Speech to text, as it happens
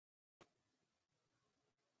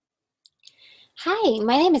Hi,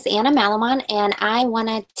 my name is Anna Malamon, and I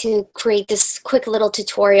wanted to create this quick little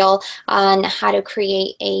tutorial on how to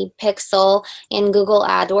create a pixel in Google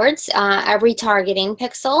AdWords, a retargeting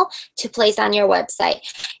pixel to place on your website.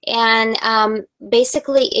 And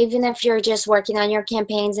basically, even if you're just working on your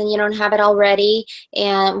campaigns and you don't have it already,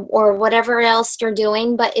 and or whatever else you're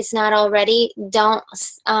doing, but it's not already, don't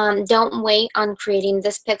wait on creating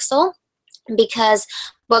this pixel, because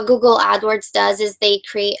what Google AdWords does is they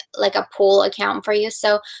create like a pool account for you.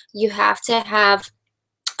 So you have to have,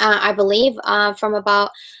 I believe, from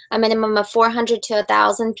about a minimum of 400 to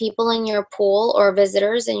 1,000 people in your pool, or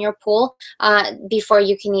visitors in your pool, before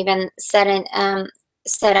you can even set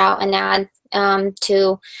out an ad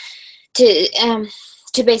to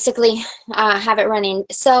to basically have it running.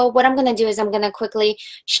 So what I'm going to do is I'm going to quickly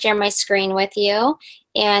share my screen with you,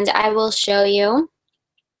 and I will show you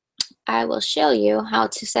how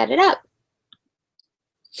to set it up.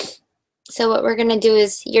 So what we're going to do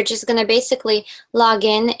is you're just going to basically log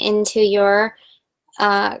in into your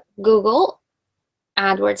Google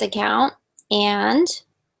AdWords account and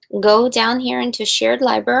go down here into shared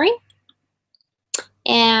library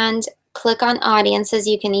and click on audiences.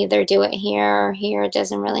 You can either do it here or here, it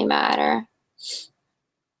doesn't really matter.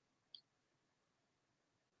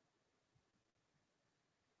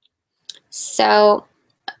 So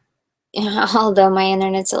although my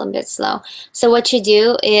internet's a little bit slow. So what you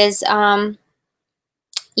do is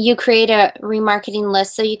you create a remarketing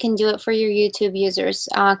list, so you can do it for your YouTube users,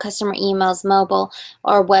 customer emails, mobile,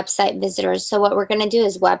 or website visitors. So what we're going to do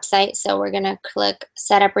is website, so we're going to click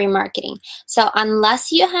set up remarketing. So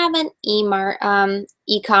unless you have an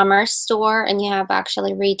e-commerce store and you have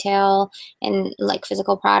actually retail and like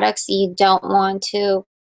physical products, you don't want to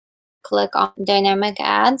click on dynamic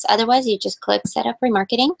ads. Otherwise, you just click set up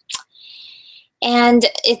remarketing. And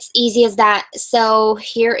it's easy as that. So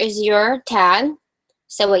here is your tag.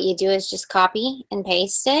 So what you do is just copy and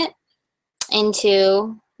paste it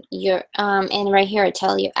into your, and right here it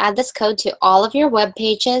tells you add this code to all of your web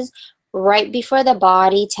pages right before the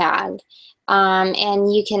body tag.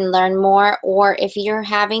 And you can learn more, or if you're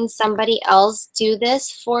having somebody else do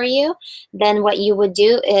this for you, then what you would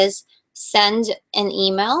do is send an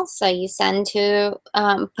email. So you send to,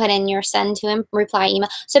 put in your send to reply email.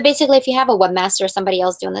 So basically, if you have a webmaster or somebody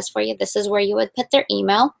else doing this for you, this is where you would put their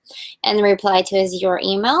email, and the reply to is your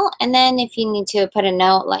email. And then if you need to put a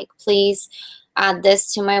note like, please add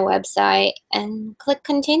this to my website, and click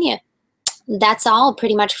continue. That's all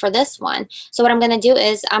pretty much for this one. So what I'm going to do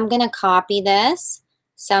is I'm going to copy this.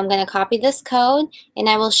 So I'm going to copy this code, and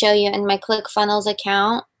I will show you in my ClickFunnels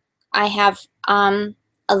account. I have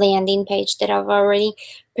a landing page that I've already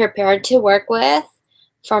prepared to work with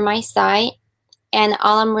for my site. And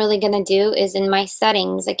all I'm really going to do is in my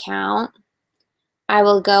settings account, I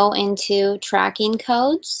will go into tracking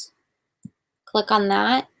codes, click on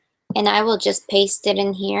that, and I will just paste it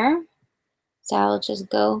in here. So I'll just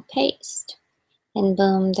go paste, and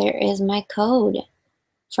boom, there is my code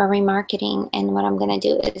for remarketing. And what I'm going to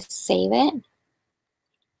do is save it.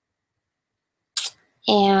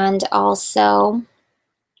 And also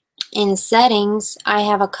in settings, I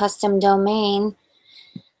have a custom domain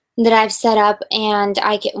that I've set up, and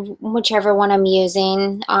I get whichever one I'm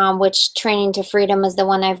using, which Training to Freedom is the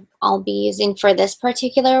one I'll be using for this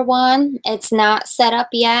particular one. It's not set up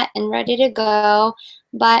yet and ready to go,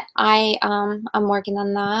 but I'm working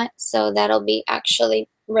on that, so that'll be actually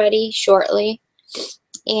ready shortly.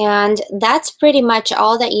 And that's pretty much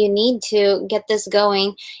all that you need to get this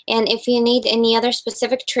going. And if you need any other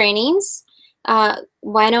specific trainings,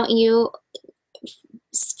 why don't you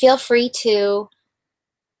feel free to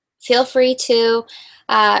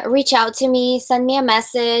reach out to me, send me a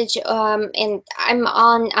message, and I'm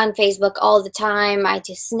on Facebook all the time. I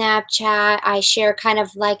do Snapchat. I share kind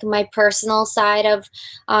of like my personal side of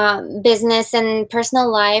business and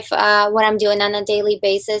personal life, what I'm doing on a daily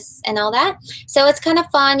basis and all that. So it's kind of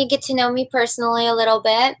fun. You get to know me personally a little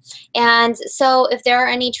bit. And so if there are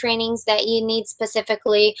any trainings that you need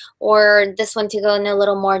specifically, or this one to go in a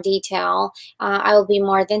little more detail, I will be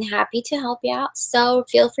more than happy to help you out. So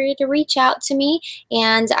feel free to reach out to me,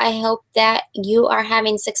 and I hope that you are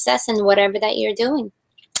having success in whatever that you're doing.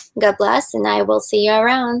 God bless, and I will see you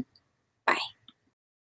around.